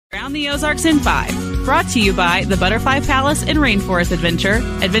Around the Ozarks in 5. Brought to you by the Butterfly Palace and Rainforest Adventure,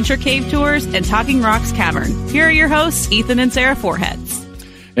 Adventure Cave Tours, and Talking Rocks Cavern. Here are your hosts, Ethan and Sarah Foreheads.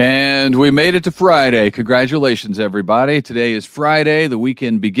 And we made it to Friday. Congratulations, everybody. Today is Friday. The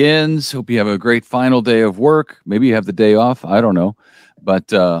weekend begins. Hope you have a great final day of work. Maybe you have the day off. I don't know.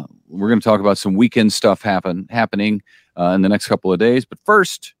 But we're going to talk about some weekend stuff happening in the next couple of days. But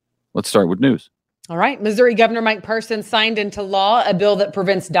first, let's start with news. All right. Missouri Governor Mike Parson signed into law a bill that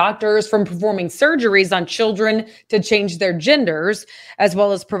prevents doctors from performing surgeries on children to change their genders, as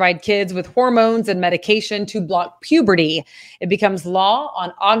well as provide kids with hormones and medication to block puberty. It becomes law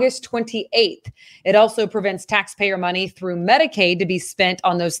on August 28th. It also prevents taxpayer money through Medicaid to be spent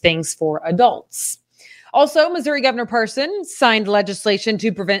on those things for adults. Also, Missouri Governor Parson signed legislation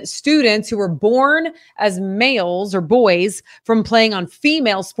to prevent students who were born as males or boys from playing on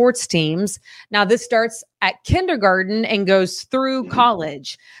female sports teams. Now, this starts at kindergarten and goes through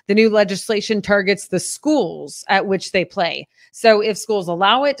college. The new legislation targets the schools at which they play. So if schools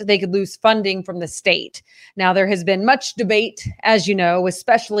allow it, they could lose funding from the state. Now, there has been much debate, as you know,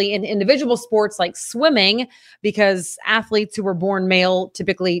 especially in individual sports like swimming, because athletes who were born male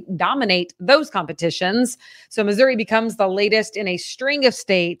typically dominate those competitions. So Missouri becomes the latest in a string of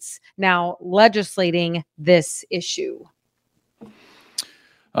states now legislating this issue.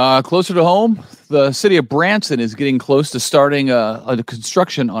 Closer to home, the city of Branson is getting close to starting a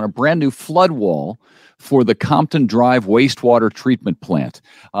construction on a brand new flood wall for the Compton Drive wastewater treatment plant.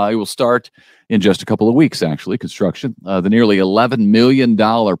 It will start in just a couple of weeks, actually, construction. The nearly $11 million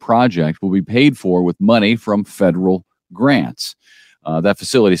project will be paid for with money from federal grants. That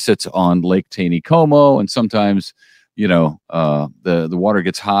facility sits on Lake Taneycomo, and sometimes, the water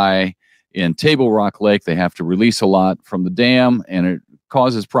gets high in Table Rock Lake. They have to release a lot from the dam, and it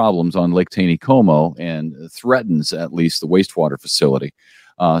causes problems on Lake Taneycomo and threatens at least the wastewater facility.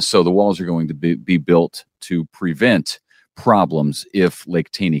 So the walls are going to be built to prevent problems if Lake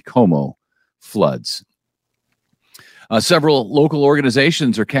Taneycomo floods. Several local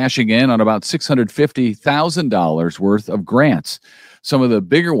organizations are cashing in on about $650,000 worth of grants. Some of the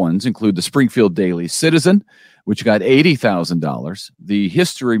bigger ones include the Springfield Daily Citizen, which got $80,000, the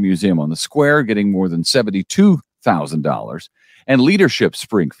History Museum on the Square getting more than $72,000, and Leadership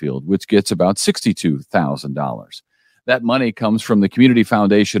Springfield, which gets about $62,000. That money comes from the Community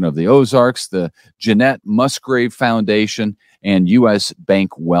Foundation of the Ozarks, the Jeanette Musgrave Foundation, and U.S.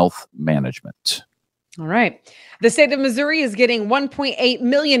 Bank Wealth Management. All right. The state of Missouri is getting $1.8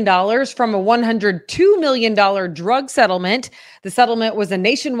 million from a $102 million drug settlement. The settlement was a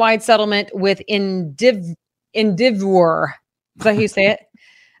nationwide settlement with Indivior. Is that how you say it?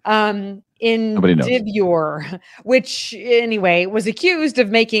 Indivior, which anyway was accused of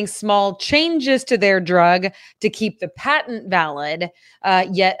making small changes to their drug to keep the patent valid,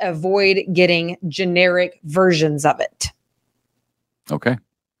 yet avoid getting generic versions of it. Okay.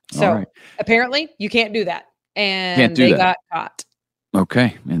 So apparently you can't do that. And they got caught.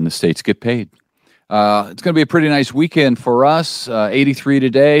 Okay. And the states get paid. It's going to be a pretty nice weekend for us. 83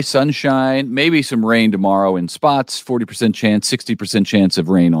 today, sunshine, maybe some rain tomorrow in spots, 40% chance, 60% chance of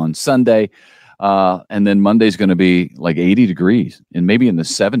rain on Sunday. And then Monday's going to be like 80 degrees and maybe in the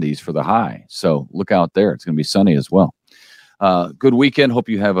 70s for the high. So look out there. It's going to be sunny as well. Good weekend. Hope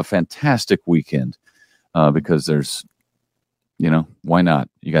you have a fantastic weekend because there's, why not?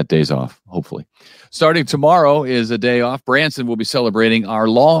 You got days off, hopefully. Starting tomorrow is a day off. Branson will be celebrating our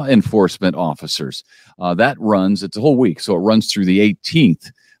law enforcement officers. It's a whole week, so it runs through the 18th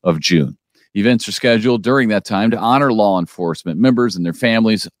of June. Events are scheduled during that time to honor law enforcement members and their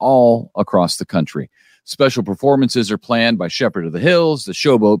families all across the country. Special performances are planned by Shepherd of the Hills, the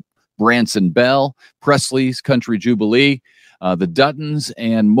Showboat Branson Bell, Presley's Country Jubilee, the Duttons,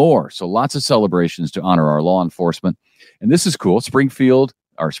 and more. So lots of celebrations to honor our law enforcement. And this is cool.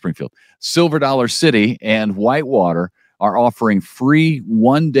 Silver Dollar City and Whitewater are offering free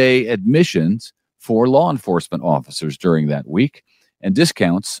one-day admissions for law enforcement officers during that week and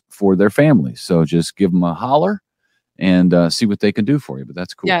discounts for their families. So just give them a holler and see what they can do for you. But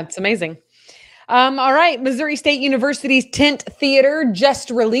that's cool. Yeah, it's amazing. All right. Missouri State University's Tent Theater just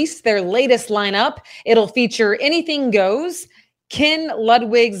released their latest lineup. It'll feature Anything Goes, Ken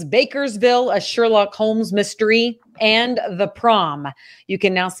Ludwig's Bakersville, a Sherlock Holmes mystery, and The Prom. You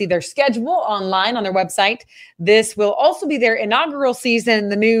can now see their schedule online on their website. This will also be their inaugural season in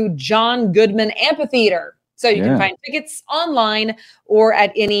the new John Goodman Amphitheater. So you can find tickets online or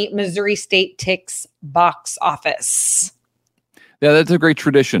at any Missouri State Tix box office. Yeah, that's a great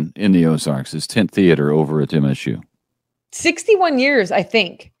tradition in the Ozarks, is Tent Theater over at MSU. 61 years, I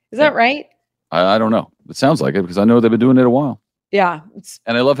think. Is that right? I don't know. It sounds like it because I know they've been doing it a while. Yeah.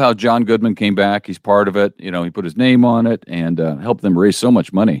 And I love how John Goodman came back. He's part of it. He put his name on it and helped them raise so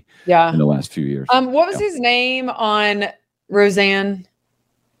much money in the last few years. What was his name on Roseanne?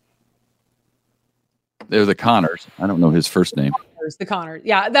 They're the Connors. I don't know his first name. The Connors.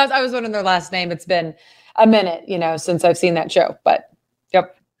 Yeah, I was wondering their last name. It's been a minute, since I've seen that show. But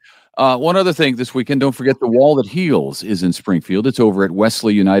yep. One other thing this weekend, don't forget the Wall That Heals is in Springfield. It's over at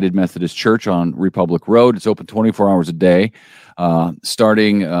Wesley United Methodist Church on Republic Road. It's open 24 hours a day,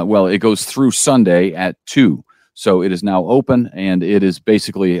 starting, it goes through Sunday at 2. So it is now open, and it is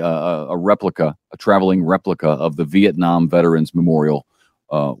basically a traveling replica of the Vietnam Veterans Memorial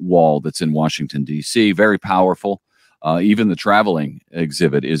wall that's in Washington, D.C. Very powerful. Even the traveling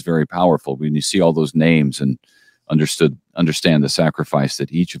exhibit is very powerful when you see all those names and understand the sacrifice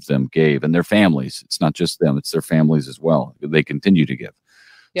that each of them gave and their families. It's not just them, it's their families as well. They continue to give.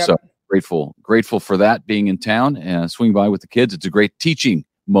 Yep. So grateful for that being in town and swing by with the kids. It's a great teaching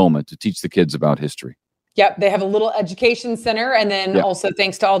moment to teach the kids about history. Yep. They have a little education center. And then also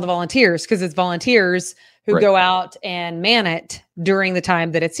thanks to all the volunteers, because it's volunteers who go out and man it during the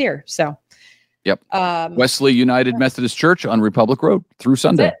time that it's here. So, Wesley United Methodist Church on Republic Road through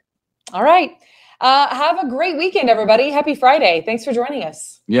Sunday. All right. Have a great weekend, everybody. Happy Friday. Thanks for joining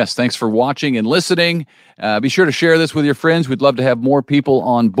us. Yes. Thanks for watching and listening. Be sure to share this with your friends. We'd love to have more people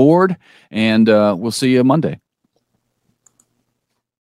on board, and we'll see you Monday.